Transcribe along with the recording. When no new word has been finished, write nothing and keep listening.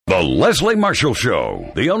Leslie Marshall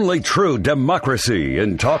Show, the only true democracy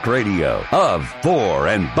in talk radio, of, for,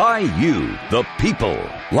 and by you, the people.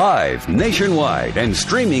 Live nationwide and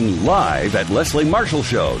streaming live at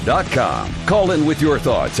lesliemarshallshow.com. Call in with your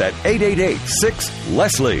thoughts at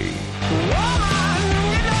 888-6-LESLIE.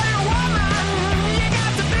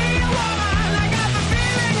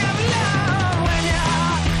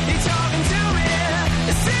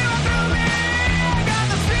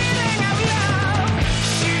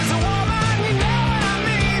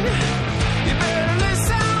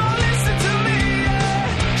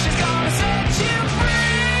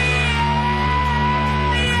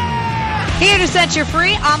 Here to set you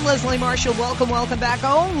free, I'm Leslie Marshall. Welcome back.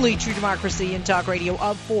 Only true democracy in talk radio,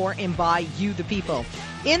 of, for, and by you, the people.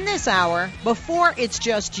 In this hour, before it's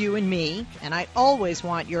just you and me, and I always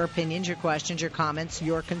want your opinions, your questions, your comments,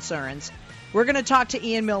 your concerns, we're going to talk to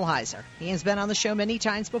Ian Millhiser. Ian's been on the show many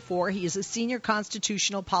times before. He is a Senior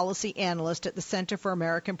Constitutional Policy Analyst at the Center for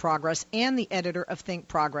American Progress and the Editor of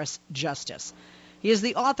ThinkProgress Justice. He is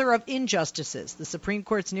the author of Injustices, the Supreme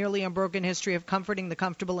Court's nearly unbroken history of comforting the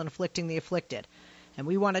comfortable and afflicting the afflicted. And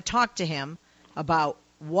we want to talk to him about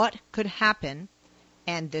what could happen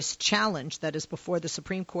and this challenge that is before the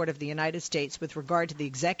Supreme Court of the United States with regard to the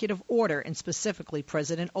executive order and specifically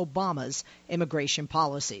President Obama's immigration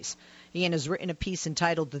policies. Ian has written a piece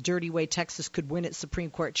entitled The Dirty Way Texas Could Win Its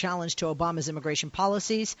Supreme Court Challenge to Obama's Immigration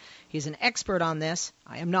Policies. He's an expert on this.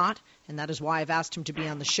 I am not. And that is why I've asked him to be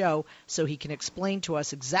on the show so he can explain to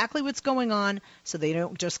us exactly what's going on so they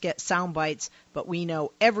don't just get sound bites, but we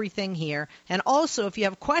know everything here. And also, if you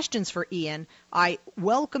have questions for Ian, I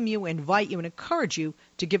welcome you, invite you, and encourage you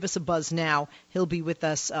to give us a buzz now. He'll be with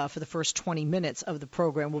us for the first 20 minutes of the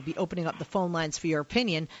program. We'll be opening up the phone lines for your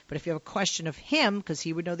opinion. But if you have a question of him, because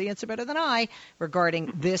he would know the answer better than I,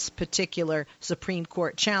 regarding this particular Supreme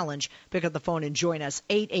Court challenge, pick up the phone and join us.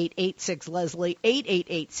 888-6-LESLIE,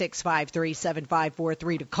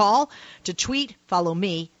 888-653-7543 to call. To tweet, follow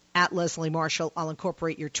me at Leslie Marshall. I'll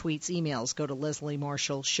incorporate your tweets, emails. Go to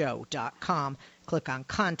lesliemarshallshow.com. Click on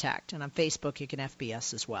Contact. And on Facebook, you can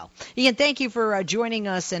FBS as well. Ian, thank you for joining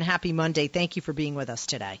us, and happy Monday. Thank you for being with us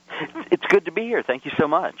today. It's good to be here. Thank you so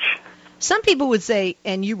much. Some people would say,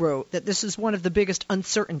 and you wrote, that this is one of the biggest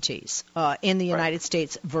uncertainties in the United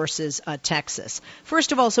States versus Texas.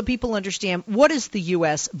 First of all, so people understand, what is the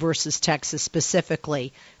U.S. versus Texas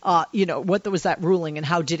specifically? What was that ruling, and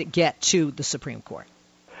how did it get to the Supreme Court?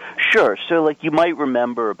 Sure. So, you might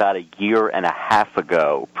remember about a year and a half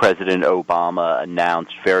ago, President Obama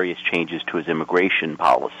announced various changes to his immigration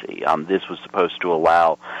policy. This was supposed to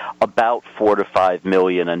allow about 4 to 5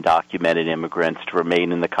 million undocumented immigrants to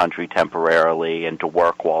remain in the country temporarily and to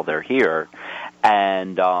work while they're here.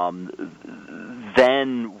 And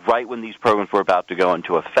then, right when these programs were about to go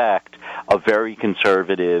into effect, a very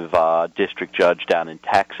conservative district judge down in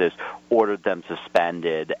Texas ordered them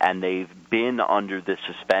suspended, and they've been under this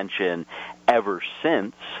suspension ever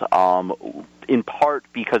since, in part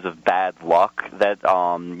because of bad luck that,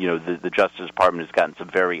 the Justice Department has gotten some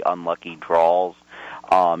very unlucky draws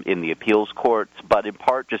in the appeals courts, but in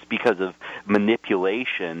part just because of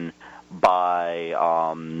manipulation by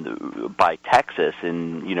Texas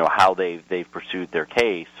and how they've pursued their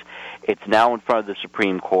case. It's now in front of the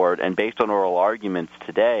Supreme Court, and based on oral arguments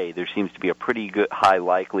today, there seems to be a pretty good high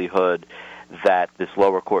likelihood that this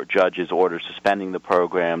lower court judge's order suspending the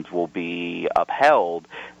programs will be upheld,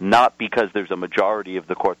 not because there's a majority of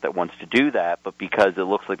the court that wants to do that, but because it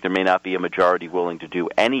looks like there may not be a majority willing to do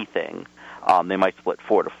anything. They might split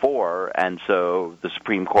 4-4, and so the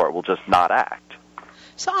Supreme Court will just not act.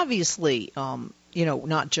 So obviously,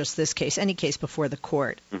 not just this case, any case before the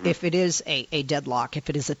court, if it is a deadlock, if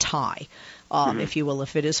it is a tie, if you will,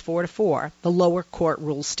 if it is 4-4, the lower court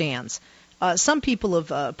rule stands. Some people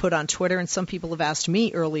have put on Twitter, and some people have asked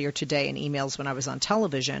me earlier today in emails when I was on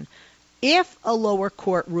television, if a lower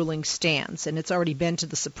court ruling stands, and it's already been to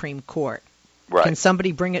the Supreme Court, can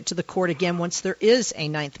somebody bring it to the court again once there is a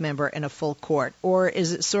ninth member and a full court? Or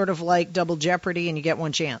is it sort of like double jeopardy and you get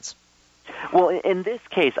one chance? Well, in this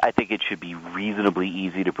case, I think it should be reasonably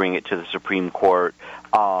easy to bring it to the Supreme Court.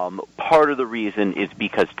 Part of the reason is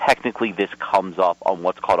because technically this comes up on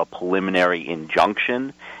what's called a preliminary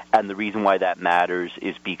injunction, and the reason why that matters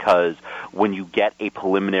is because when you get a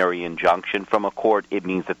preliminary injunction from a court, it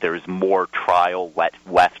means that there is more trial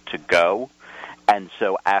left to go. And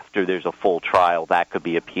so after there's a full trial, that could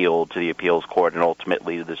be appealed to the appeals court and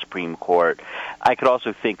ultimately to the Supreme Court. I could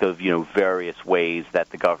also think of, various ways that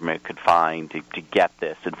the government could find to get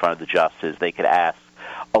this in front of the justices. They could ask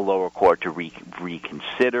a lower court to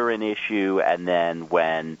reconsider an issue, and then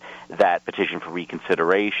when that petition for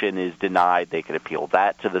reconsideration is denied, they could appeal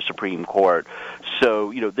that to the Supreme Court.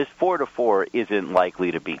 So, this 4-4 isn't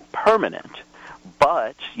likely to be permanent.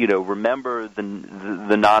 But, remember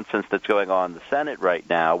the nonsense that's going on in the Senate right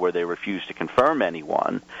now where they refuse to confirm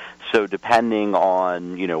anyone. So depending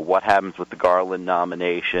on, what happens with the Garland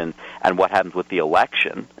nomination and what happens with the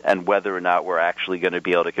election and whether or not we're actually going to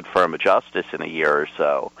be able to confirm a justice in a year or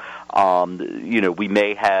so, we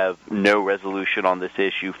may have no resolution on this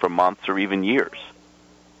issue for months or even years.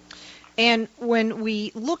 And when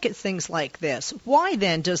we look at things like this, why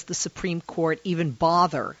then does the Supreme Court even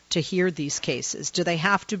bother to hear these cases? Do they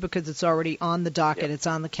have to because it's already on the docket, It's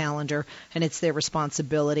on the calendar, and it's their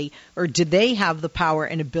responsibility? Or do they have the power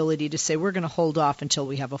and ability to say, we're going to hold off until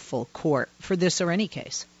we have a full court for this or any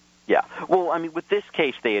case? Yeah. Well, with this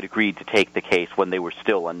case, they had agreed to take the case when they were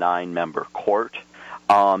still a 9-member court.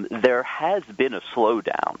 There has been a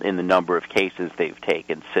slowdown in the number of cases they've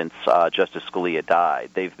taken since Justice Scalia died.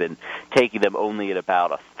 They've been taking them only at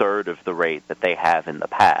about a third of the rate that they have in the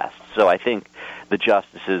past. So I think the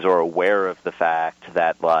justices are aware of the fact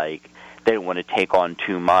that, they don't want to take on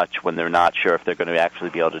too much when they're not sure if they're going to actually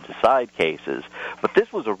be able to decide cases. But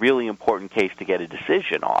this was a really important case to get a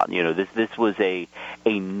decision on. This was a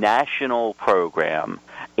national program,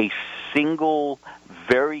 a single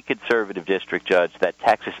very conservative district judge that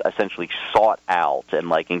Texas essentially sought out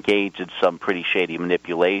and engaged in some pretty shady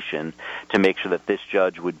manipulation to make sure that this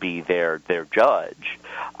judge would be their judge.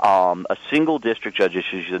 A single district judge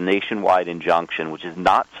issues a nationwide injunction, which is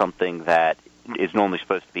not something that is normally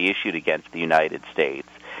supposed to be issued against the United States.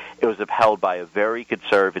 It was upheld by a very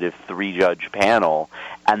conservative 3-judge panel,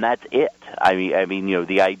 and that's it.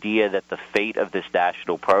 The idea that the fate of this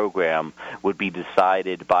national program would be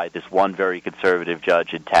decided by this one very conservative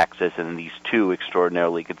judge in Texas and these 2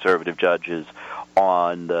 extraordinarily conservative judges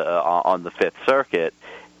on the Fifth Circuit,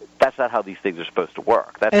 that's not how these things are supposed to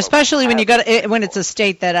work. Especially when when it's a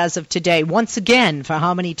state that, as of today, once again, for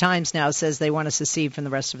how many times now, says they want to secede from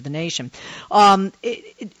the rest of the nation.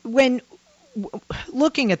 When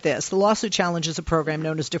looking at this, the lawsuit challenges a program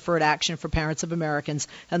known as Deferred Action for Parents of Americans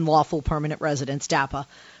and Lawful Permanent Residents, DAPA,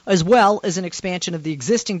 as well as an expansion of the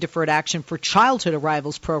existing Deferred Action for Childhood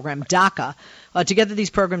Arrivals program, DACA. Together, these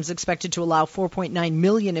programs are expected to allow 4.9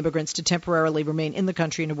 million immigrants to temporarily remain in the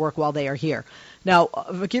country and to work while they are here. Now,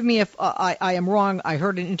 forgive me if I am wrong. I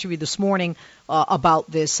heard an interview this morning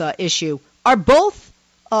about this issue. Are both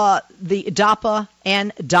the DAPA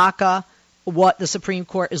and DACA what the Supreme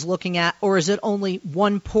Court is looking at, or is it only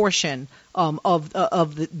one portion of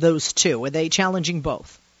those two? Are they challenging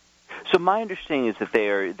both? So my understanding is that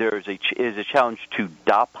there is a challenge to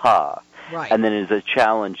DAPA, right, and then is a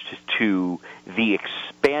challenge to the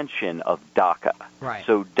expansion of DACA. Right.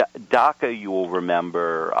 So DACA, you will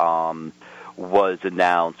remember, was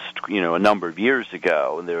announced, a number of years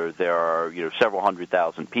ago, and there are, several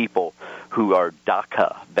 100,000 people who are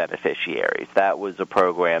DACA beneficiaries. That was a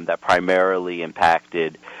program that primarily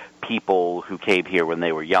impacted people who came here when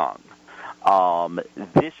they were young.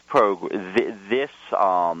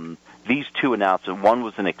 These 2 announcements, one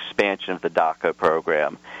was an expansion of the DACA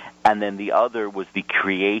program, and then the other was the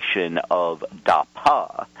creation of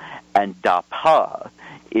DAPA. And DAPA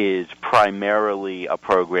is primarily a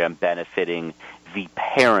program benefiting the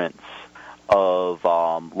parents of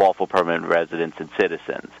lawful permanent residents and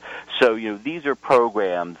citizens. So, these are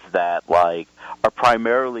programs that, are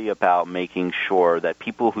primarily about making sure that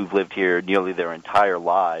people who've lived here nearly their entire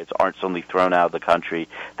lives aren't suddenly thrown out of the country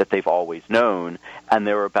that they've always known, and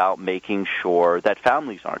they're about making sure that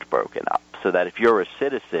families aren't broken up, so that if you're a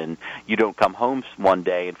citizen, you don't come home one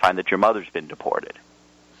day and find that your mother's been deported.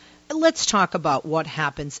 Let's talk about what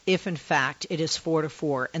happens if, in fact, it is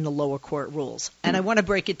 4-4 and the lower court rules. And I want to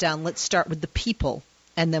break it down. Let's start with the people,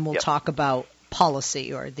 and then we'll talk about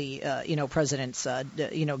policy or the president's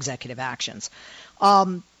executive actions.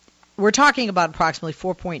 We're talking about approximately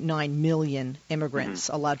 4.9 million immigrants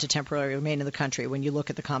allowed to temporarily remain in the country when you look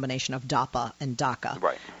at the combination of DAPA and DACA.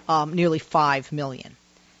 Right. Nearly 5 million.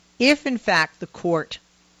 If, in fact, the court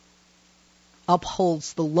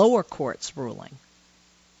upholds the lower court's ruling,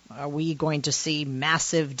 are we going to see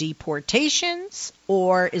massive deportations,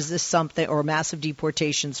 or is this something, or massive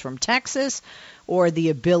deportations from Texas, or the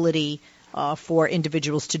ability for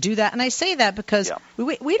individuals to do that? And I say that because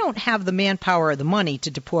we don't have the manpower or the money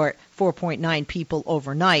to deport 4.9 people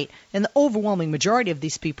overnight, and the overwhelming majority of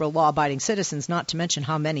these people are law-abiding citizens, not to mention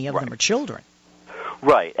how many of them are children.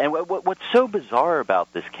 Right. And what's so bizarre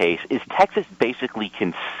about this case is Texas basically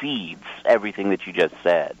concedes everything that you just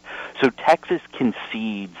said. So Texas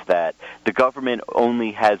concedes that the government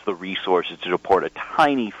only has the resources to deport a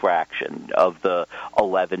tiny fraction of the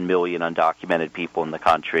 11 million undocumented people in the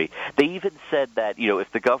country. They even said that,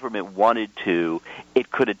 if the government wanted to, it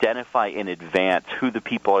could identify in advance who the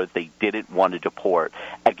people are they didn't want to deport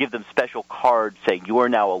and give them special cards saying you are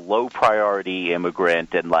now a low priority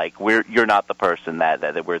immigrant and you're not the person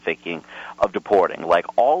that we're thinking of deporting.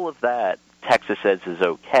 All of that Texas says is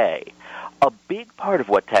okay. A big part of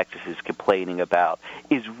what Texas is complaining about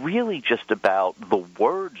is really just about the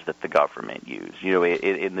words that the government used.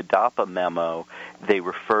 In the DAPA memo, they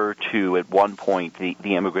refer to, at one point, the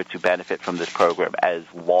immigrants who benefit from this program as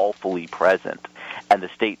lawfully present. And the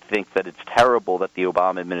state thinks that it's terrible that the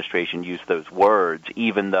Obama administration used those words,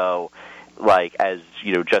 even though, as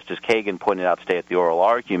Justice Kagan pointed out today at the oral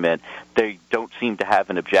argument, they don't seem to have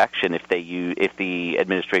an objection if the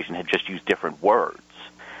administration had just used different words.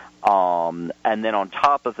 And then on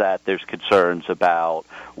top of that, there's concerns about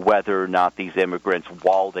whether or not these immigrants,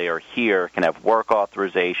 while they are here, can have work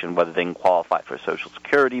authorization, whether they can qualify for Social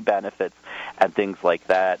Security benefits, and things like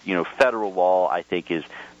that. Federal law, I think, is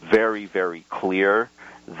very, very clear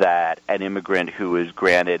that an immigrant who is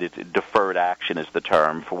granted, deferred action is the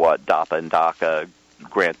term for what DAPA and DACA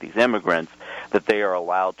grant these immigrants, that they are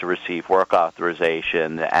allowed to receive work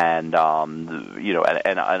authorization and other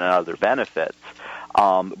benefits.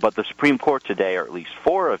 But the Supreme Court today, or at least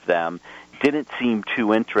 4 of them, didn't seem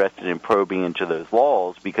too interested in probing into those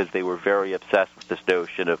laws because they were very obsessed with this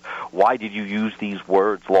notion of why did you use these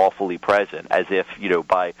words lawfully present, as if,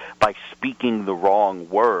 by speaking the wrong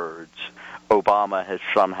words, Obama has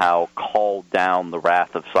somehow called down the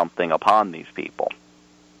wrath of something upon these people.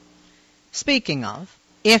 Speaking of,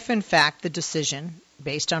 if in fact the decision,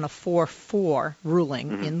 based on a 4-4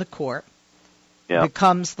 ruling in the court,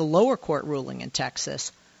 becomes the lower court ruling in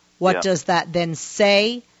Texas, what does that then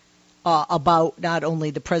say about not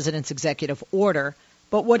only the president's executive order,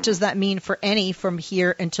 but what does that mean for any from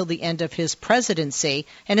here until the end of his presidency?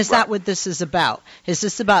 And is that what this is about? Is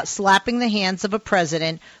this about slapping the hands of a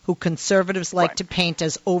president who conservatives like to paint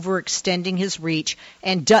as overextending his reach,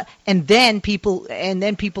 and then people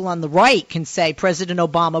on the right can say President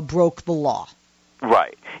Obama broke the law?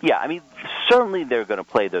 Right. Yeah, I mean, certainly they're going to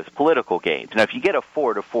play those political games. Now, if you get a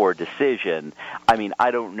 4-4 decision, I mean,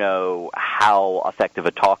 I don't know how effective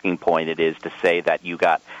a talking point it is to say that you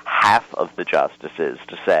got half of the justices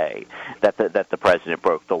to say that the president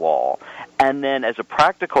broke the law. And then as a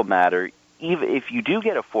practical matter, even if you do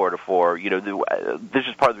get a 4-4, this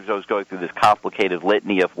is part of the reason I was going through this complicated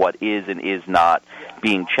litany of what is and is not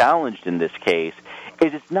being challenged in this case,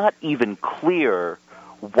 is it's not even clear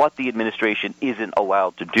what the administration isn't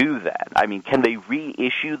allowed to do then. I mean, can they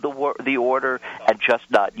reissue the order and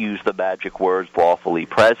just not use the magic words lawfully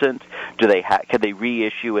present? Can they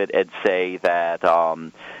reissue it and say that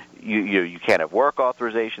you can't have work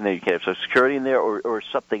authorization there, you can't have Social Security in there, or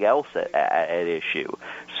something else at issue?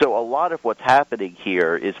 So a lot of what's happening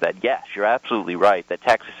here is that, yes, you're absolutely right, that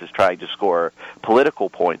Texas is trying to score political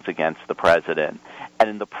points against the president. And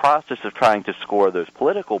in the process of trying to score those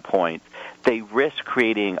political points, they risk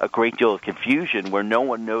creating a great deal of confusion where no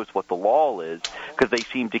one knows what the law is, because they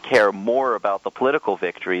seem to care more about the political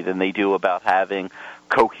victory than they do about having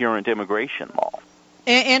coherent immigration law.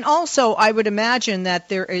 And also, I would imagine that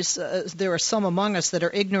there are some among us that are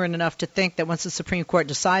ignorant enough to think that once the Supreme Court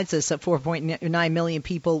decides this, that 4.9 million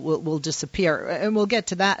people will disappear. And we'll get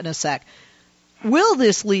to that in a sec. Will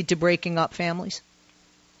this lead to breaking up families?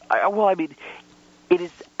 I mean, it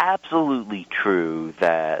is absolutely true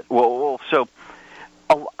that, I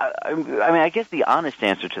guess the honest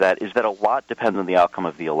answer to that is that a lot depends on the outcome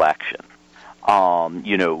of the election.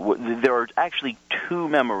 There are actually 2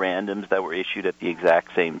 memorandums that were issued at the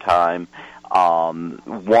exact same time.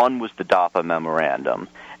 One was the DAPA memorandum,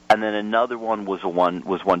 and then another one was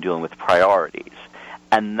one dealing with priorities.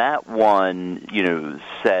 And that one,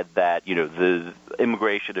 said that, the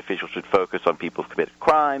immigration officials should focus on people who've committed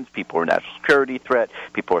crimes, people who are a national security threat,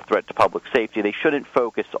 people who are a threat to public safety. They shouldn't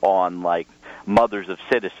focus on, mothers of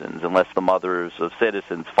citizens, unless the mothers of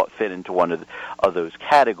citizens fit into one of those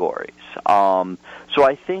categories. So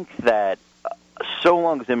I think that so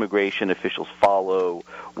long as immigration officials follow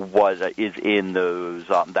what is in those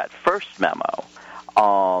that first memo,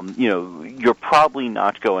 you're probably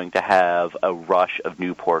not going to have a rush of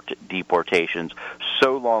new deportations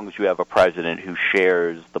so long as you have a president who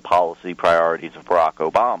shares the policy priorities of Barack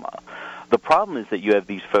Obama. The problem is that you have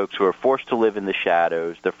these folks who are forced to live in the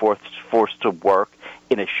shadows. They're forced to work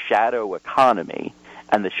in a shadow economy,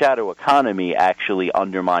 And the shadow economy actually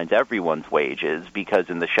undermines everyone's wages, because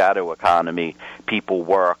in the shadow economy, people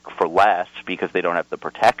work for less because they don't have the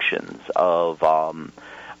protections of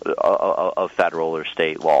federal or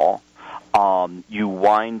state law. You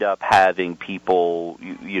wind up having people,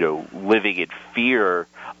 living in fear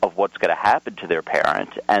of what's going to happen to their parent.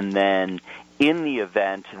 And then in the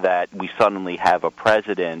event that we suddenly have a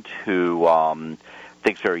president who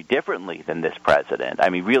thinks very differently than this president, I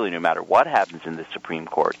mean, really, no matter what happens in the Supreme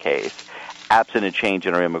Court case, absent a change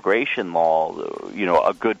in our immigration law,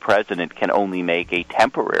 a good president can only make a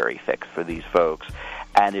temporary fix for these folks.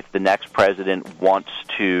 And if the next president wants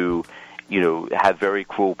to have very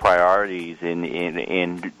cruel priorities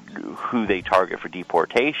in who they target for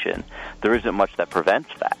deportation, there isn't much that prevents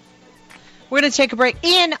that. We're going to take a break.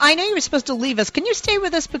 Ian, I know you were supposed to leave us. Can you stay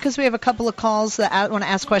with us because we have a couple of calls that I want to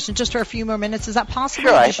ask questions just for a few more minutes? Is that possible?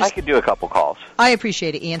 Sure, I could do a couple calls. I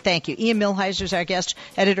appreciate it, Ian. Thank you. Ian Millhiser is our guest,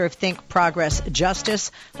 editor of ThinkProgress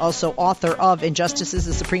Justice, also author of Injustices,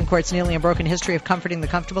 the Supreme Court's Nearly Unbroken History of Comforting the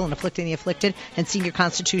Comfortable and Afflicting the Afflicted, and Senior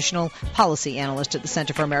Constitutional Policy Analyst at the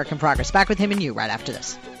Center for American Progress. Back with him and you right after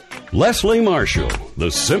this. Leslie Marshall,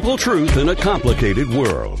 the simple truth in a complicated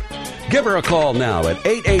world. Give her a call now at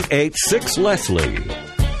 888-6-LESLIE.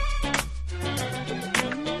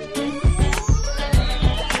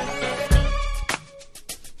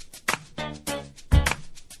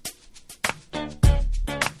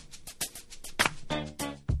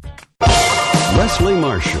 Leslie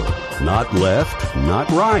Marshall, not left, not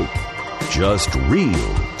right, just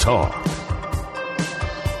real talk.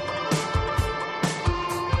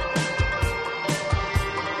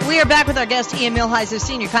 We are back with our guest, Ian Millhiser,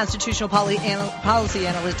 Senior Constitutional Policy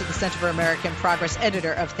Analyst at the Center for American Progress,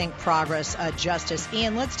 editor of ThinkProgress Justice.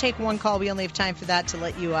 Ian, let's take one call. We only have time for that to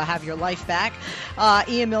let you have your life back.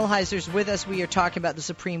 Ian Millhiser's with us. We are talking about the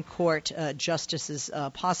Supreme Court Justice's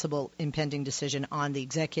possible impending decision on the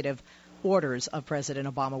executive orders of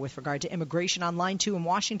President Obama with regard to immigration. On line 2 in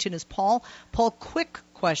Washington is Paul. Paul, quick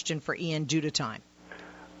question for Ian due to time.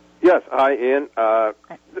 Yes, hi, Ian.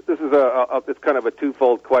 This is it's kind of a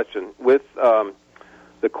twofold question. With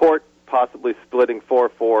the court possibly splitting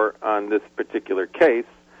 4-4 on this particular case,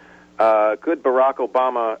 could Barack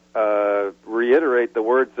Obama reiterate the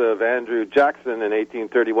words of Andrew Jackson in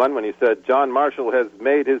 1831 when he said, "John Marshall has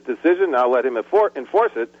made his decision, now let him enforce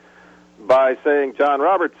it," by saying John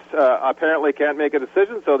Roberts apparently can't make a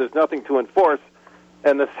decision, so there's nothing to enforce?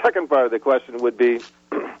 And the second part of the question would be,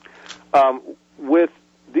 with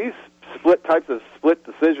these types of split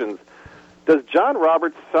decisions, does John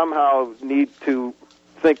Roberts somehow need to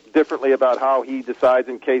think differently about how he decides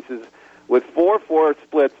in cases with 4-4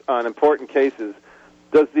 splits on important cases?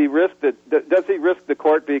 Does he risk the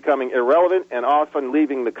court becoming irrelevant and often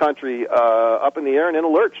leaving the country up in the air and in a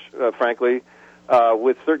lurch, frankly,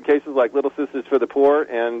 with certain cases like Little Sisters for the Poor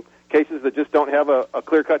and cases that just don't have a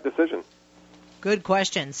clear-cut decision? Good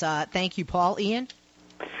questions. Thank you, Paul. Ian?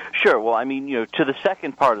 Sure. Well, I mean, to the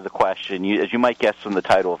second part of the question, as you might guess from the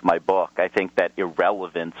title of my book, I think that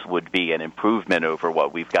irrelevance would be an improvement over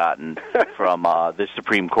what we've gotten from the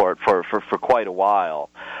Supreme Court for quite a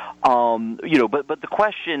while. But the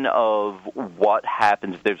question of what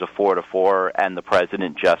happens if there's a 4-4 and the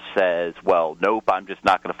president just says, well, nope, I'm just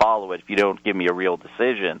not going to follow it if you don't give me a real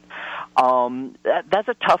decision. That's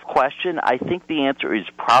a tough question. I think the answer is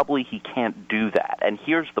probably he can't do that. And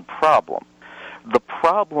here's the problem. The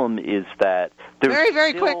problem is that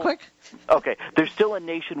there's quick. Okay, there's still a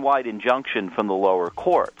nationwide injunction from the lower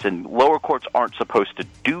courts, and lower courts aren't supposed to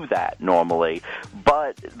do that normally,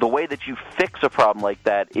 but the way that you fix a problem like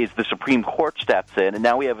that is the Supreme Court steps in, and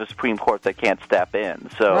now we have a Supreme Court that can't step in.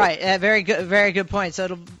 So right, very good point. So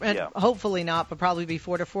it'll hopefully not, but probably be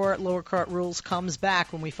 4-4. Lower court rules comes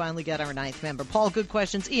back when we finally get our 9th member. Paul, good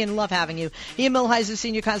questions. Ian, love having you. Ian Millhiser,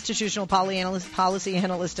 Senior Constitutional Policy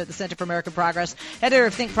Analyst at the Center for American Progress, editor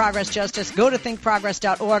of ThinkProgress Justice. Go to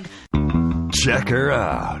thinkprogress.org. Check her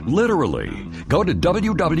out, literally. Go to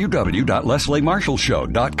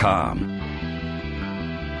www.lesliemarshallshow.com.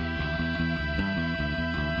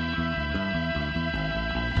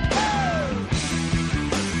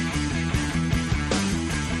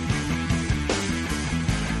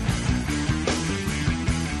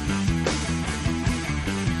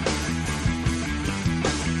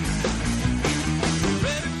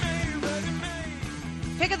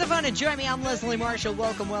 Join me. I'm Leslie Marshall.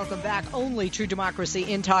 Welcome back. Only true democracy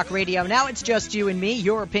in talk radio. Now it's just you and me,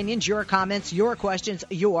 your opinions, your comments, your questions,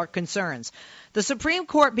 your concerns. The Supreme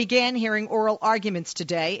Court began hearing oral arguments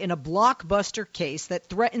today in a blockbuster case that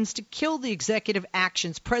threatens to kill the executive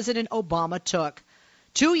actions President Obama took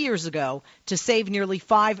 2 years ago to save nearly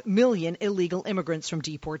 5 million illegal immigrants from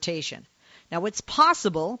deportation. Now, it's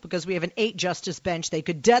possible, because we have an 8-justice bench, they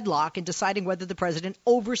could deadlock in deciding whether the president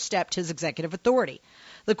overstepped his executive authority.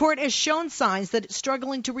 The court has shown signs that it's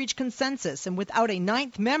struggling to reach consensus, and without a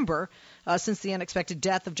 9th member, since the unexpected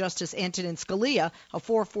death of Justice Antonin Scalia, a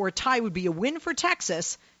 4-4 tie would be a win for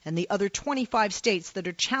Texas and the other 25 states that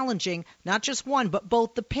are challenging not just one, but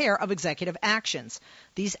both the pair of executive actions.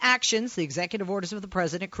 These actions, the executive orders of the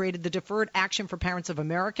president, created the Deferred Action for Parents of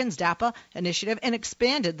Americans, DAPA, initiative, and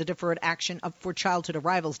expanded the Deferred Action for Childhood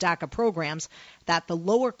Arrivals, DACA, programs that the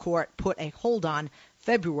lower court put a hold on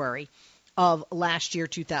February of last year,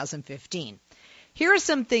 2015. Here are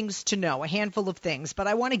some things to know, a handful of things, but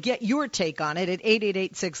I want to get your take on it at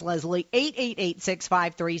 888-6-LESLIE,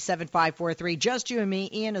 888-653-7543. Just you and me.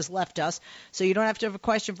 Ian has left us, so you don't have to have a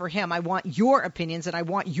question for him. I want your opinions, and I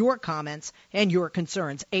want your comments and your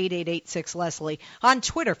concerns. 888-6-LESLIE. On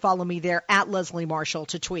Twitter, follow me there, at Leslie Marshall,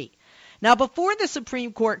 to tweet. Now, before the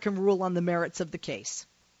Supreme Court can rule on the merits of the case,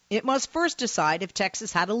 it must first decide if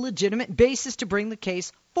Texas had a legitimate basis to bring the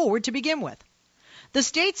case forward to begin with. The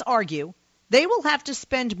states argue they will have to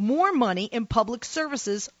spend more money in public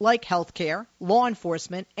services like health care, law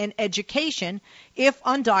enforcement, and education if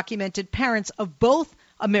undocumented parents of both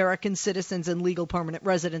American citizens and legal permanent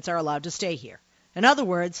residents are allowed to stay here. In other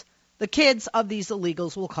words, the kids of these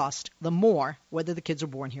illegals will cost them more, whether the kids are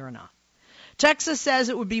born here or not. Texas says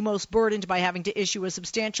it would be most burdened by having to issue a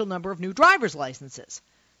substantial number of new driver's licenses.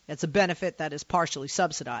 That's a benefit that is partially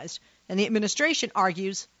subsidized, and the administration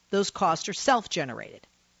argues those costs are self-generated.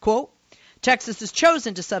 Quote, Texas has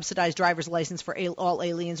chosen to subsidize driver's license for all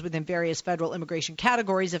aliens within various federal immigration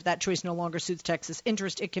categories. If that choice no longer suits Texas'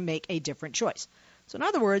 interest, it can make a different choice. So in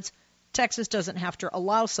other words, Texas doesn't have to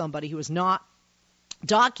allow somebody who is not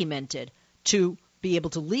documented to be able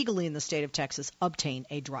to legally in the state of Texas obtain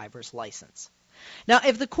a driver's license. Now,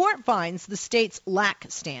 if the court finds the states lack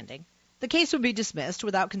standing, the case would be dismissed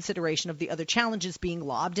without consideration of the other challenges being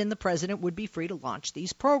lobbed, and the president would be free to launch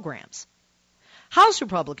these programs. House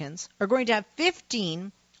Republicans are going to have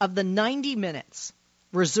 15 of the 90 minutes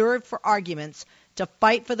reserved for arguments to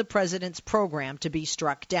fight for the president's program to be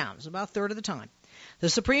struck down. It's about a third of the time. The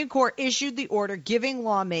Supreme Court issued the order giving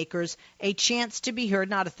lawmakers a chance to be heard,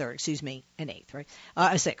 not a third, an eighth, right?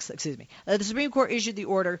 A sixth, The Supreme Court issued the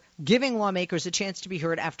order giving lawmakers a chance to be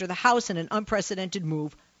heard after the House, in an unprecedented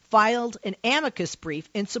move, filed an amicus brief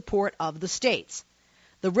in support of the states.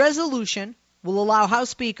 The resolution will allow House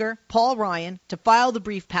Speaker Paul Ryan to file the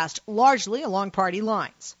brief passed largely along party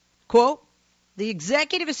lines. Quote, the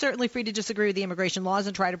executive is certainly free to disagree with the immigration laws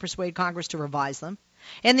and try to persuade Congress to revise them.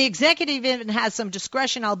 And the executive even has some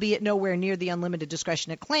discretion, albeit nowhere near the unlimited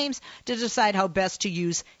discretion it claims, to decide how best to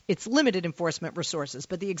use its limited enforcement resources.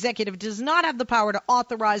 But the executive does not have the power to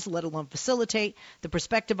authorize, let alone facilitate, the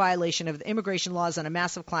prospective violation of the immigration laws on a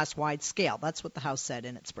massive class-wide scale. That's what the House said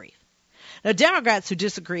in its brief. Now, Democrats who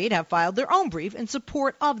disagreed have filed their own brief in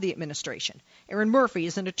support of the administration. Aaron Murphy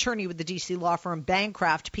is an attorney with the D.C. law firm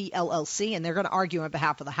Bancroft PLLC, and they're going to argue on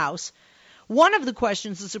behalf of the House. One of the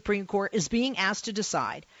questions the Supreme Court is being asked to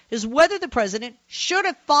decide is whether the president should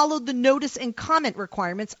have followed the notice and comment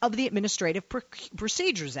requirements of the Administrative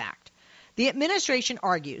Procedures Act. The administration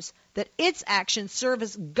argues that its actions serve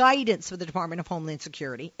as guidance for the Department of Homeland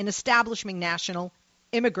Security in establishing national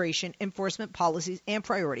immigration enforcement policies and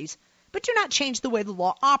priorities, but do not change the way the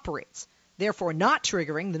law operates, therefore not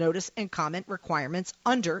triggering the notice and comment requirements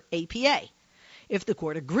under APA. If the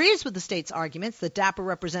court agrees with the state's arguments that DAPA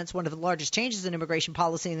represents one of the largest changes in immigration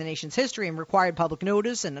policy in the nation's history and required public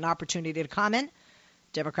notice and an opportunity to comment,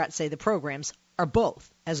 Democrats say the programs are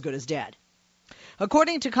both as good as dead.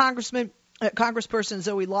 According to Congressperson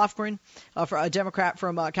Zoe Lofgren, a Democrat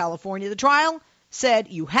from California, the trial said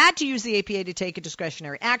you had to use the APA to take a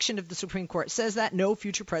discretionary action. If the Supreme Court says that, no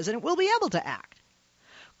future president will be able to act.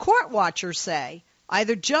 Court watchers say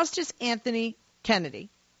either Justice Anthony Kennedy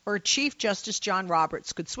or Chief Justice John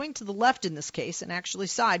Roberts could swing to the left in this case and actually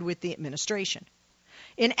side with the administration.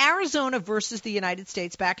 In Arizona versus the United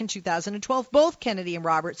States back in 2012, both Kennedy and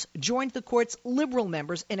Roberts joined the court's liberal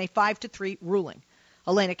members in a 5-3 ruling.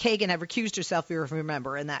 Elena Kagan had recused herself, if you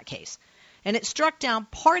remember, in that case. And it struck down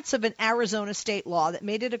parts of an Arizona state law that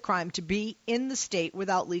made it a crime to be in the state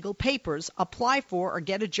without legal papers, apply for or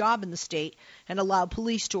get a job in the state, and allow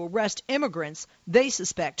police to arrest immigrants they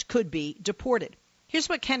suspect could be deported. Here's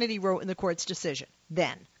what Kennedy wrote in the court's decision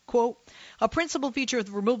then. Quote, a principal feature of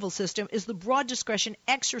the removal system is the broad discretion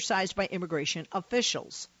exercised by immigration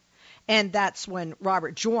officials. And that's when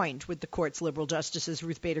Robert joined with the court's liberal justices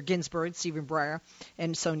Ruth Bader Ginsburg, Stephen Breyer,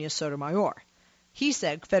 and Sonia Sotomayor. He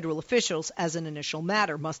said federal officials, as an initial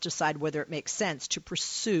matter, must decide whether it makes sense to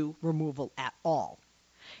pursue removal at all.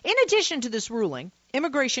 In addition to this ruling,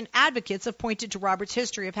 immigration advocates have pointed to Roberts'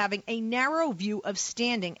 history of having a narrow view of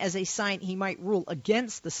standing as a sign he might rule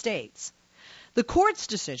against the states. The court's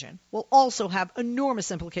decision will also have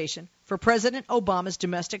enormous implication for President Obama's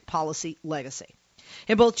domestic policy legacy.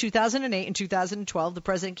 In both 2008 and 2012, the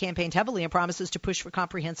president campaigned heavily on promises to push for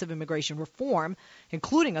comprehensive immigration reform,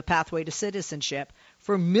 including a pathway to citizenship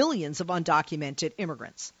for millions of undocumented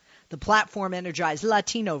immigrants. The platform energized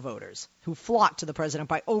Latino voters, who flocked to the president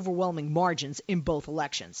by overwhelming margins in both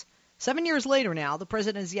elections. 7 years later now, the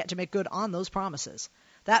president has yet to make good on those promises.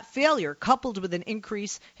 That failure, coupled with an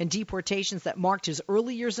increase in deportations that marked his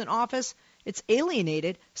early years in office, it's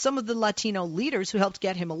alienated some of the Latino leaders who helped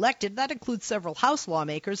get him elected. That includes several House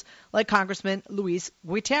lawmakers like Congressman Luis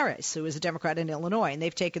Gutierrez, who is a Democrat in Illinois, and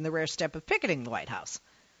they've taken the rare step of picketing the White House.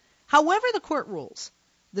 However the court rules,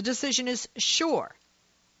 the decision is sure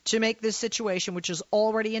to make this situation, which is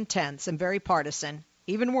already intense and very partisan,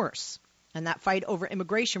 even worse. And that fight over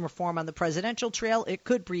immigration reform on the presidential trail, it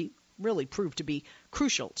could really prove to be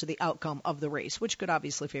crucial to the outcome of the race, which could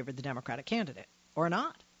obviously favor the Democratic candidate, or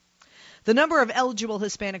not. The number of eligible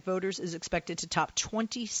Hispanic voters is expected to top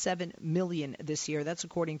 27 million this year. That's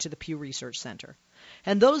according to the Pew Research Center.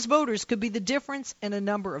 And those voters could be the difference in a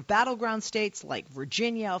number of battleground states like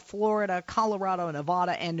Virginia, Florida, Colorado,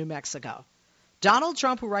 Nevada, and New Mexico. Donald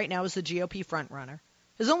Trump, who right now is the GOP frontrunner,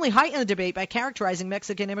 has only heightened the debate by characterizing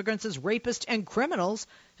Mexican immigrants as rapists and criminals,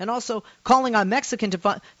 and also calling on Mexico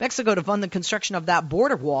to fund the construction of that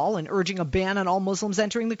border wall and urging a ban on all Muslims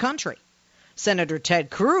entering the country. Senator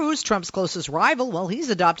Ted Cruz, Trump's closest rival, well, he's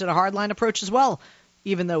adopted a hardline approach as well,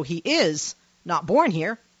 even though he is not born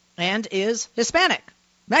here and is Hispanic.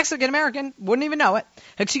 Mexican-American, wouldn't even know it.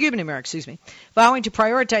 Cuban-American, vowing to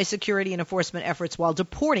prioritize security and enforcement efforts while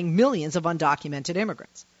deporting millions of undocumented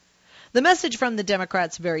immigrants. The message from the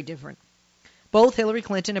Democrats is very different. Both Hillary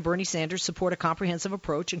Clinton and Bernie Sanders support a comprehensive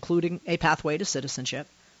approach, including a pathway to citizenship.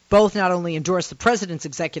 Both not only endorse the president's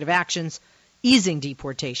executive actions, easing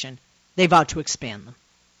deportation, they vow to expand them.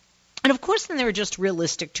 And of course, then there are just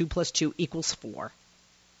realistic 2 + 2 = 4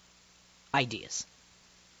 ideas.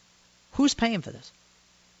 Who's paying for this?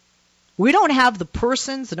 We don't have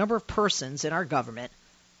the number of persons in our government,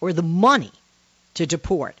 or the money to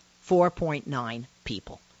deport 4.9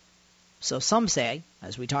 people. So some say,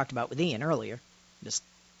 as we talked about with Ian earlier, this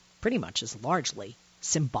pretty much is largely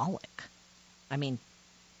symbolic. I mean,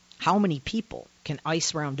 how many people can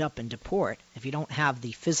ICE round up and deport if you don't have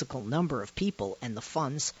the physical number of people and the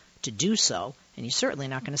funds to do so? And you're certainly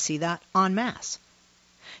not going to see that en masse.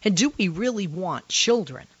 And do we really want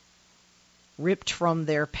children ripped from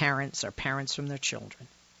their parents or parents from their children?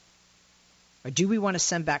 Or do we want to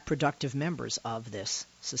send back productive members of this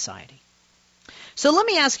society? So let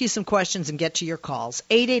me ask you some questions and get to your calls.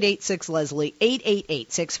 888-6-LESLIE,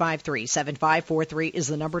 888-653-7543 is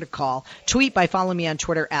the number to call. Tweet by following me on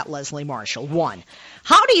Twitter at Leslie Marshall. 1.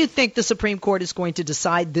 How do you think the Supreme Court is going to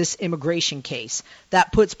decide this immigration case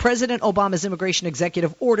that puts President Obama's immigration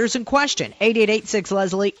executive orders in question?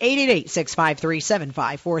 888-6-LESLIE,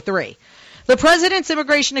 888-653-7543. The president's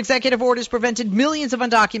immigration executive orders prevented millions of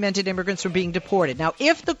undocumented immigrants from being deported. Now,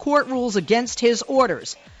 if the court rules against his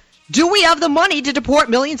orders, do we have the money to deport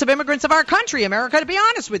millions of immigrants of our country, America, to be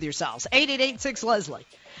honest with yourselves? 888-6-LESLIE.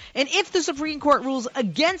 And if the Supreme Court rules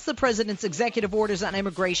against the president's executive orders on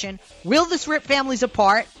immigration, will this rip families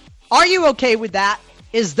apart? Are you okay with that?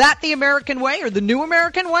 Is that the American way or the new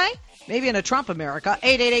American way? Maybe in a Trump America.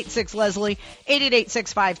 888-6-LESLIE,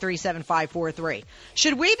 888-653-7543.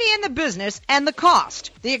 Should we be in the business and the cost,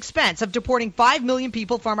 the expense of deporting 5 million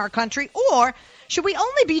people from our country, or should we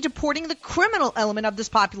only be deporting the criminal element of this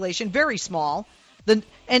population, very small, and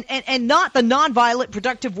not the nonviolent,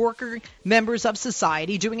 productive worker members of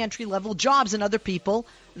society doing entry-level jobs and other people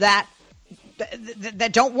that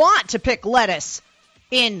don't want to pick lettuce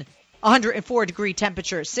in 104-degree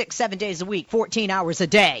temperature 6-7 days a week, 14 hours a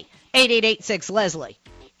day? 888-6-LESLIE.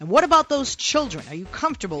 And what about those children? Are you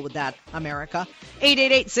comfortable with that, America?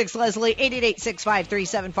 888-6-LESLIE,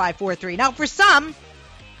 888-653-7543. Now, for some,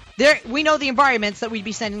 we know the environments that we'd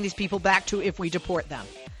be sending these people back to if we deport them.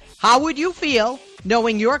 How would you feel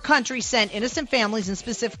knowing your country sent innocent families, and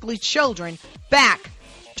specifically children, back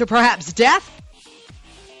to perhaps death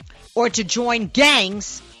or to join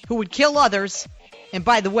gangs who would kill others and,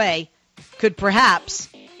 by the way, could perhaps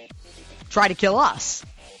try to kill us?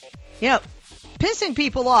 You know, pissing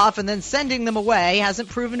people off and then sending them away hasn't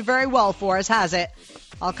proven very well for us, has it?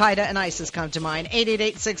 Al-Qaeda and ISIS come to mind.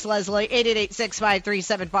 888-6-LESLIE,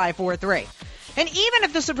 888-653-7543. And even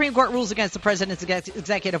if the Supreme Court rules against the president's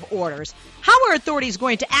executive orders, how are authorities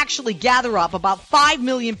going to actually gather up about 5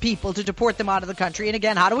 million people to deport them out of the country? And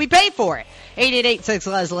again, how do we pay for it?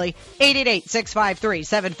 888-6-LESLIE,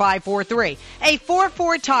 888-653-7543. A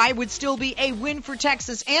 4-4 tie would still be a win for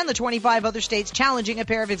Texas and the 25 other states challenging a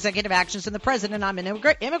pair of executive actions from the president on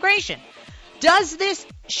immigration. Does this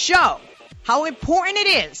show how important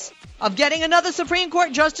it is of getting another Supreme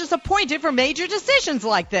Court justice appointed for major decisions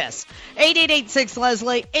like this?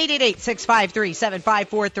 888-6-LESLIE,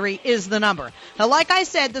 888-653-7543 is the number. Now, like I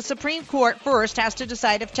said, the Supreme Court first has to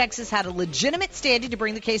decide if Texas had a legitimate standing to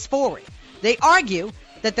bring the case forward. They argue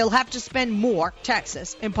that they'll have to spend more,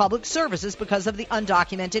 Texas, in public services because of the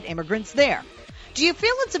undocumented immigrants there. Do you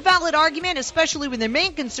feel it's a valid argument, especially when their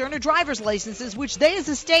main concern are driver's licenses, which they as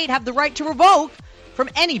a state have the right to revoke from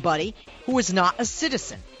anybody who is not a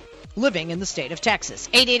citizen living in the state of Texas?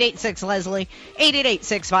 888-6-LESLIE,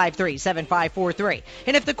 888-653-7543.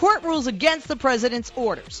 And if the court rules against the president's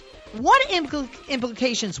orders, what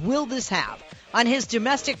implications will this have on his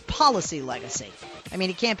domestic policy legacy? I mean,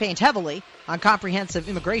 he campaigned heavily on comprehensive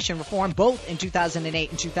immigration reform both in 2008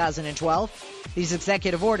 and 2012. These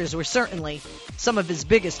executive orders were certainly some of his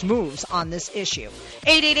biggest moves on this issue.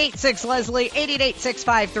 888-6-LESLIE,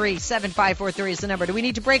 888-653-7543 is the number. Do we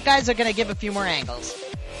need to break, guys, or can I give a few more angles?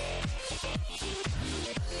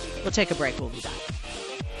 We'll take a break. We'll be back.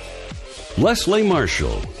 Leslie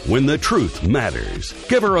Marshall, when the truth matters.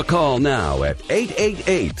 Give her a call now at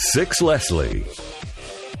 888-6-LESLIE.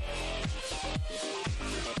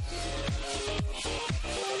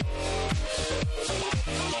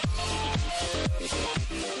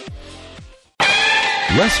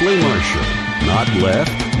 Leslie Marshall. Not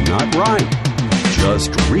left, not right.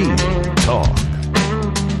 Just real talk.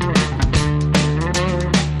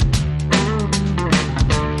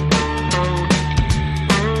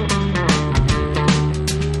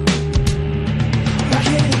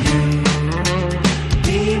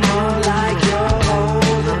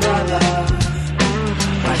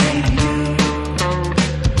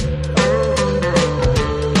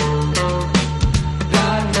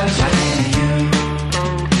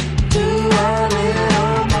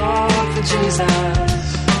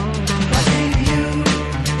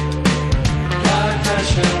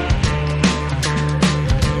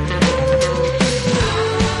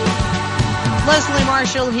 Leslie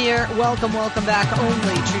Marshall here. Welcome back.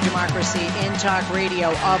 Only True Democracy in Talk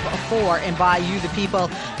Radio of, for, and by you, the people.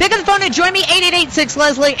 Pick up the phone and join me,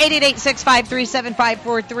 888-6-LESLIE,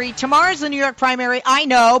 888-653-7543. Tomorrow's the New York primary, I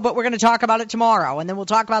know, but we're going to talk about it tomorrow, and then we'll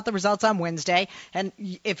talk about the results on Wednesday. And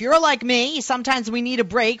if you're like me, sometimes we need a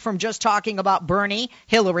break from just talking about Bernie,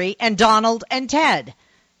 Hillary, and Donald, and Ted.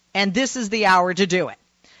 And this is the hour to do it.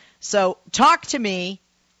 So talk to me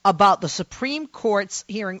about the Supreme Court's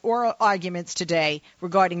hearing oral arguments today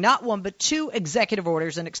regarding not one but two executive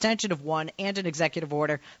orders, an extension of one and an executive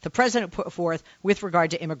order the president put forth with regard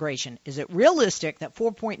to immigration. Is it realistic that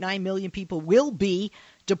 4.9 million people will be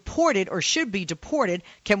deported or should be deported?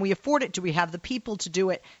 Can we afford it? Do we have the people to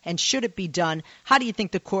do it? And should it be done? How do you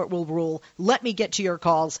think the court will rule? Let me get to your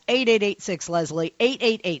calls. 888-6-LESLIE,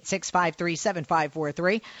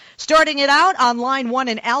 888-653-7543. Starting it out on line 1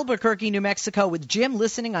 in Albuquerque, New Mexico with Jim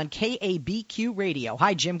listening on KABQ Radio.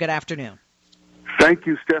 Hi, Jim. Good afternoon. Thank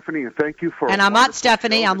you, Stephanie, and thank you for... And I'm not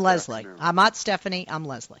Stephanie, I'm Leslie. I'm not Stephanie, I'm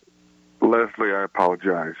Leslie. Leslie, I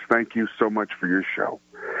apologize. Thank you so much for your show.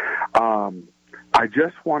 I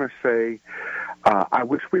just want to say I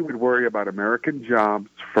wish we would worry about American jobs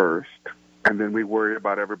first, and then we worry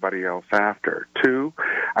about everybody else after. 2,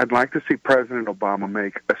 I'd like to see President Obama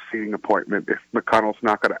make a seating appointment. If McConnell's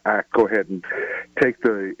not going to act, go ahead and take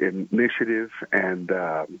the initiative and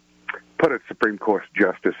put a Supreme Court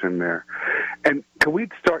justice in there. And can we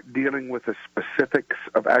start dealing with the specifics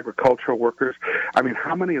of agricultural workers? I mean,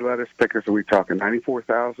 how many lettuce pickers are we talking?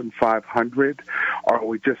 94,500? Or are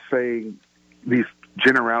we just saying these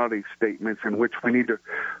generality statements in which we need to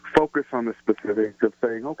focus on the specifics of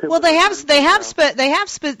saying, okay. Well, they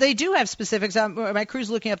do have specifics. My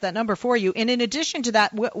crew's looking up that number for you. And in addition to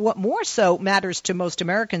that, what more so matters to most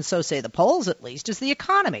Americans, so say the polls at least, is the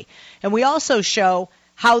economy. And we also show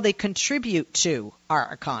how they contribute to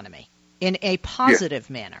our economy in a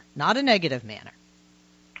positive manner, not a negative manner.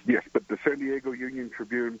 Yes, but the San Diego Union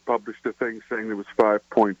Tribune published a thing saying there was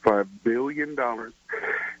 $5.5 billion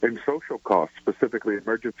in social costs, specifically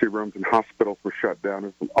emergency rooms and hospitals were shut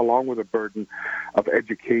down, along with a burden of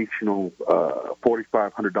educational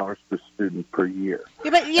 $4,500 per student per year.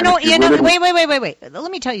 Yeah, but wait.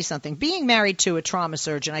 Let me tell you something. Being married to a trauma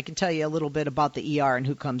surgeon, I can tell you a little bit about the ER and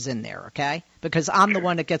who comes in there, okay? Because I'm the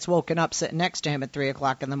one that gets woken up sitting next to him at 3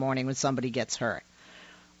 o'clock in the morning when somebody gets hurt.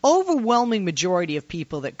 Overwhelming majority of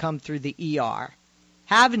people that come through the ER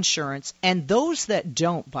have insurance, and those that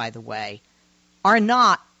don't, by the way, are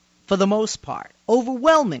not, for the most part,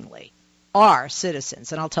 overwhelmingly, are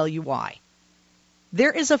citizens, and I'll tell you why.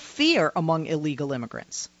 There is a fear among illegal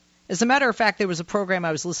immigrants. As a matter of fact, there was a program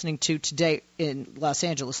I was listening to today in Los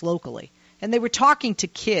Angeles locally, and they were talking to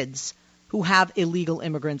kids who have illegal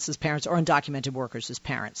immigrants as parents or undocumented workers as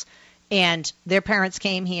parents, and their parents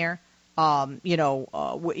came here.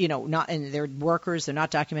 Not, and they're workers, they're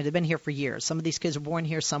not documented, they've been here for years. Some of these kids were born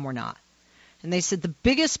here, some were not. And they said the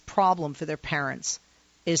biggest problem for their parents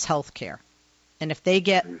is health care. And if they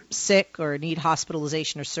get sick or need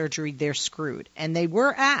hospitalization or surgery, they're screwed. And they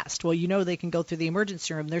were asked, well, they can go through the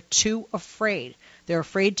emergency room. They're too afraid. They're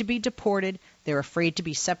afraid to be deported. They're afraid to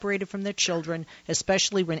be separated from their children,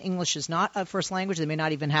 especially when English is not a first language. They may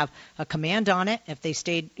not even have a command on it if they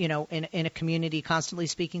stayed, in a community constantly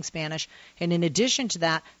speaking Spanish. And in addition to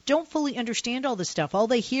that, don't fully understand all this stuff. All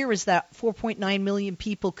they hear is that 4.9 million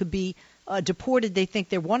people could be deported. They think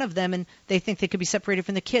they're one of them, and they think they could be separated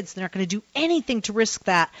from the kids. They're not going to do anything to risk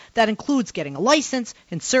that. That includes getting a license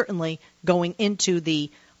and certainly going into the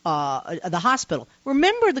hospital.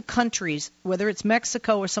 Remember the countries, whether it's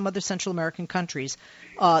Mexico or some other Central American countries,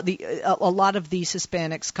 a lot of these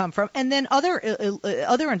Hispanics come from, and then other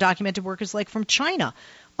undocumented workers like from China.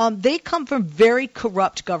 They come from very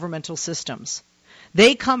corrupt governmental systems.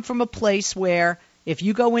 They come from a place where if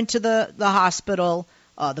you go into the hospital,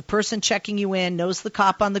 the person checking you in knows the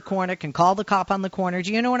cop on the corner, can call the cop on the corner.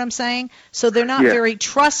 Do you know what I'm saying? So they're not very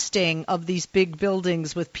trusting of these big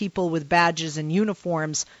buildings with people with badges and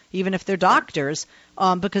uniforms, even if they're doctors,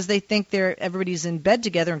 because they think everybody's in bed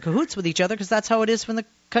together in cahoots with each other, because that's how it is from the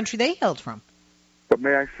country they hailed from. But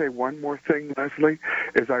may I say one more thing, Leslie,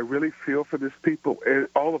 is I really feel for these people,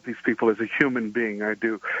 all of these people as a human being, I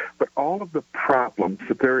do. But all of the problems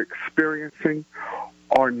that they're experiencing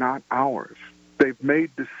are not ours. They've made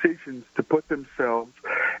decisions to put themselves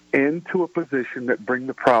into a position that bring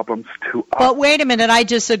the problems to us. But wait a minute, I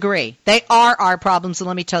disagree. They are our problems, and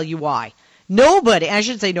let me tell you why.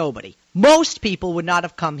 Most people would not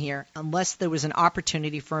have come here unless there was an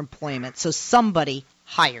opportunity for employment, so somebody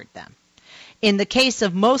hired them. In the case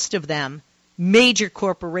of most of them, major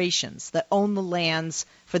corporations that own the lands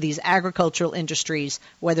for these agricultural industries,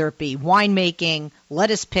 whether it be winemaking,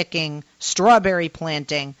 lettuce picking, strawberry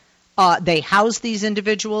planting, they house these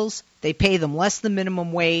individuals, they pay them less than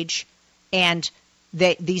minimum wage, and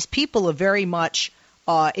these people are very much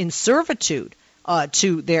in servitude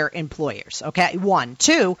to their employers. Okay, 1.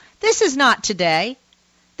 2, this is not today.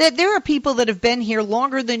 There are people that have been here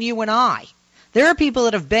longer than you and I. There are people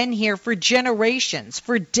that have been here for generations,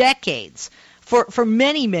 for decades, for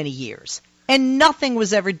many, many years, and nothing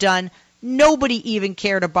was ever done. Nobody even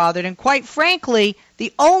cared or bothered. And quite frankly,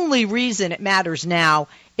 the only reason it matters now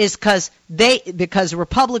is because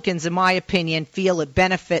Republicans, in my opinion, feel it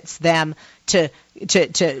benefits them to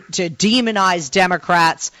demonize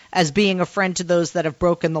Democrats as being a friend to those that have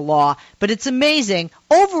broken the law. But it's amazing.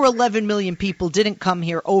 Over 11 million people didn't come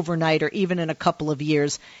here overnight or even in a couple of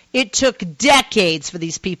years. It took decades for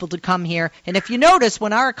these people to come here. And if you notice,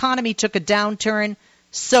 when our economy took a downturn,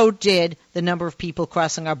 so did the number of people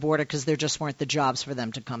crossing our border, because there just weren't the jobs for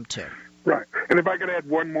them to come to. Right. And if I could add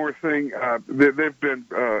one more thing, there have been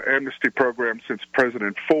amnesty programs since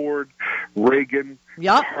President Ford, Reagan,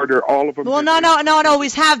 Carter, all of them. Well, no, it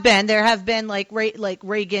always have been. There have been, like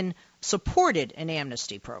Reagan supported an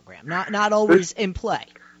amnesty program, not always in play.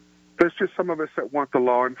 There's just some of us that want the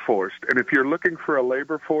law enforced. And if you're looking for a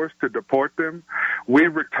labor force to deport them, we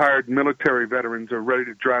retired military veterans are ready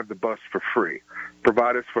to drive the bus for free,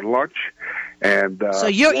 provide us for lunch. And so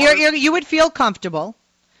you would feel comfortable.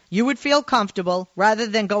 You would feel comfortable rather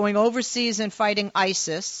than going overseas and fighting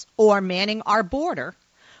ISIS or manning our border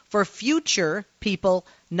for future people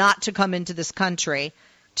not to come into this country,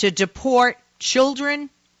 to deport children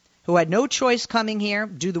who had no choice coming here,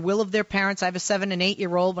 do the will of their parents. I have a 7- and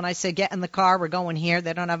 8-year-old. When I say get in the car, we're going here,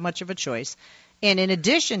 they don't have much of a choice. And in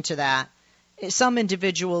addition to that, some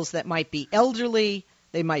individuals that might be elderly,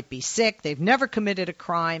 they might be sick, they've never committed a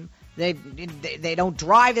crime, they don't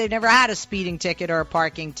drive, they've never had a speeding ticket or a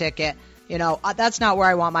parking ticket. That's not where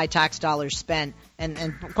I want my tax dollars spent.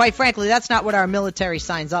 And quite frankly, that's not what our military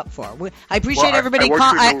signs up for. I appreciate everybody.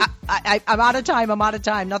 I'm out of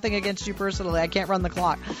time. Nothing against you personally. I can't run the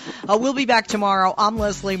clock. We'll be back tomorrow. I'm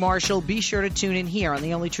Leslie Marshall. Be sure to tune in here on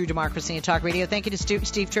the only true democracy in talk radio. Thank you to Steve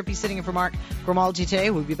Trippi sitting in for Mark Grimaldi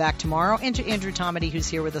today. We'll be back tomorrow. And to Andrew Tomedy, who's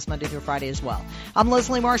here with us Monday through Friday as well. I'm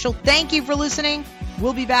Leslie Marshall. Thank you for listening.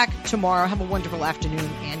 We'll be back tomorrow. Have a wonderful afternoon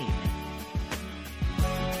and evening.